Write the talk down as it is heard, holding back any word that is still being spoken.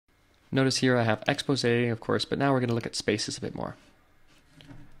Notice here I have expose, of course, but now we're going to look at spaces a bit more.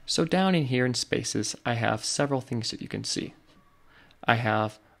 So down in here in spaces, I have several things that you can see. I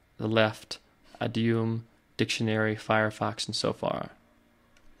have the left, Adium, Dictionary, Firefox, and so far.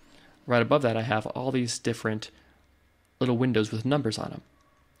 Right above that, I have all these different little windows with numbers on them.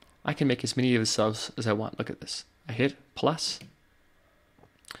 I can make as many of themselves as I want. Look at this. I hit plus,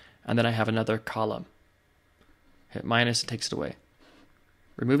 and then I have another column. Hit minus, it takes it away.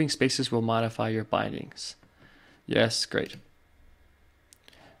 Removing spaces will modify your bindings. Yes, great.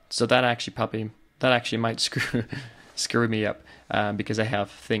 So that actually might screw me up because I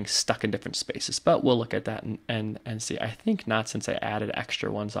have things stuck in different spaces. But we'll look at that and see. I think not, since I added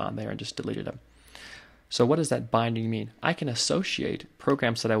extra ones on there and just deleted them. So what does that binding mean? I can associate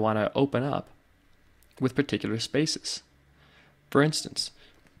programs that I want to open up with particular spaces. For instance,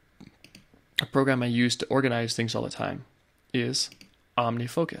 a program I use to organize things all the time is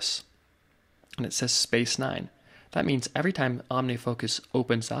OmniFocus. And it says space 9. That means every time OmniFocus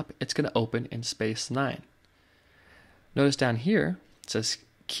opens up, it's going to open in space 9. Notice down here, it says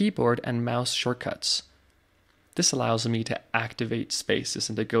keyboard and mouse shortcuts. This allows me to activate spaces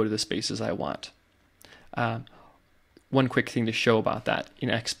and to go to the spaces I want. One quick thing to show about that, in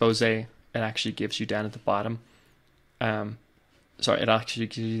expose, it actually gives you down at the bottom, it actually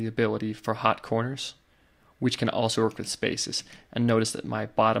gives you the ability for hot corners, which can also work with spaces. And notice that my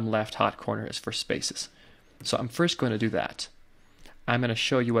bottom left hot corner is for spaces. So I'm first going to do that. I'm going to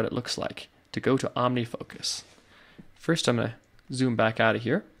show you what it looks like to go to OmniFocus. First, I'm going to zoom back out of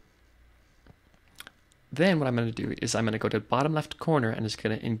here. Then what I'm going to do is I'm going to go to the bottom left corner and it's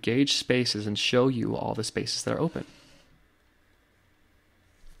going to engage spaces and show you all the spaces that are open.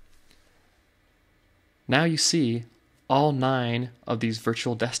 Now you see all 9 of these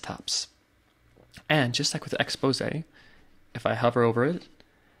virtual desktops. And just like with expose, if I hover over it,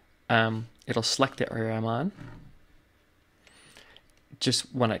 it'll select the area I'm on.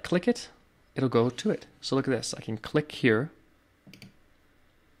 Just when I click it, it'll go to it. So look at this. I can click here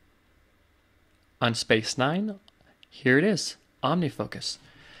on space 9. Here it is, OmniFocus.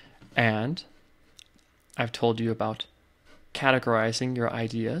 And I've told you about categorizing your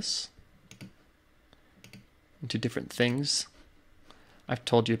ideas into different things. I've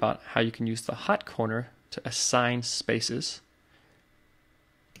told you about how you can use the hot corner to assign spaces.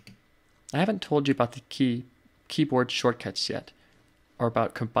 I haven't told you about the keyboard shortcuts yet, or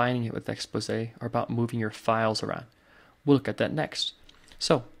about combining it with expose, or about moving your files around. We'll look at that next.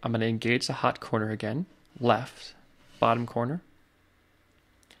 So I'm going to engage the hot corner again, left, bottom corner.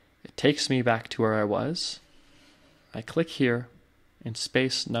 It takes me back to where I was. I click here in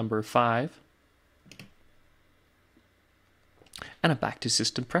space number 5, and I'm back to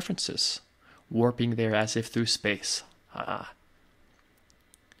system preferences, warping there as if through space.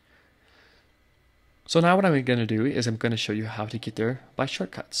 So now what I'm going to do is I'm going to show you how to get there by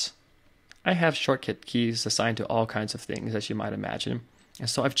shortcuts. I have shortcut keys assigned to all kinds of things, as you might imagine. And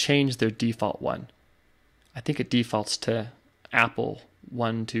so I've changed their default one. I think it defaults to Apple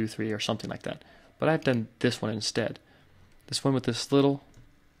 1, 2, 3 or something like that. But I've done this one instead. This one with this little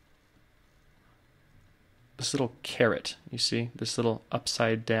caret, you see? This little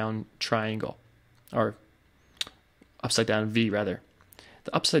upside down triangle, or upside down V rather.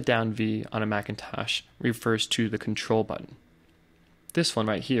 The upside down V on a Macintosh refers to the control button. This one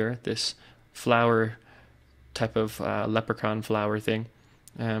right here, this flower type of leprechaun flower thing,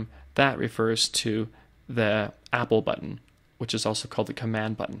 that refers to the Apple button, which is also called the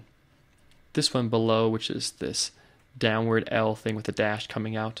command button. This one below, which is this downward L thing with a dash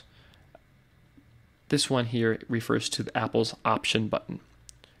coming out, this one here refers to the Apple's option button,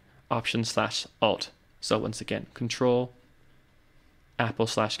 Option/Alt. So once again, Control,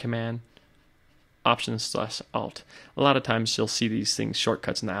 Apple/Command, Option/Alt. A lot of times you'll see these things,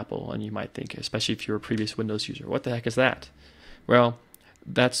 shortcuts in Apple, and you might think, especially if you're a previous Windows user, what the heck is that? Well,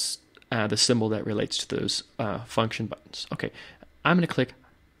 that's the symbol that relates to those function buttons. Okay, I'm going to click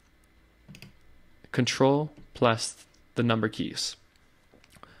Control plus the number keys.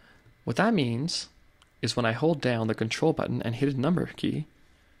 What that means is when I hold down the Control button and hit a number key,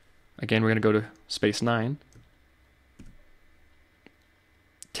 again, we're going to go to space 9,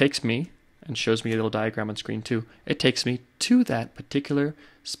 takes me and shows me a little diagram on screen too. It takes me to that particular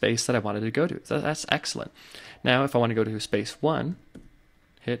space that I wanted to go to. So that's excellent. Now, if I want to go to space 1,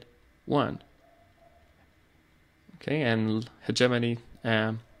 hit 1. Okay, and hegemony,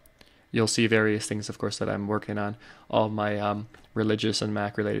 you'll see various things, of course, that I'm working on, all my religious and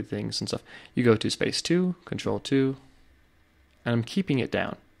Mac related things and stuff. You go to space 2, Control 2, and I'm keeping it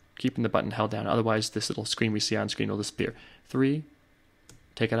down, keeping the button held down. Otherwise, this little screen we see on screen will disappear. 3,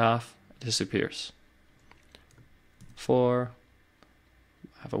 take it off, disappears. 4,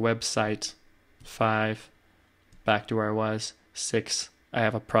 I have a website. 5, back to where I was. 6, I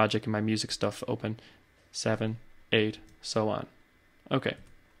have a project in my music stuff open. 7, 8, so on. Okay,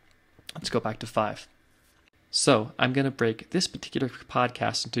 let's go back to 5. So I'm going to break this particular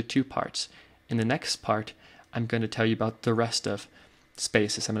podcast into 2 parts. In the next part, I'm going to tell you about the rest of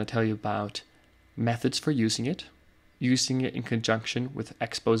Spaces. I'm going to tell you about methods for using it in conjunction with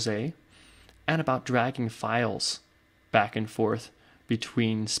expose, and about dragging files back and forth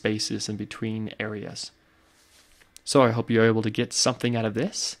between spaces and between areas. So I hope you're able to get something out of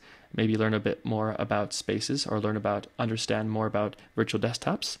this, maybe learn a bit more about spaces or understand more about virtual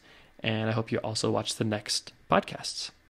desktops. And I hope you also watch the next podcasts.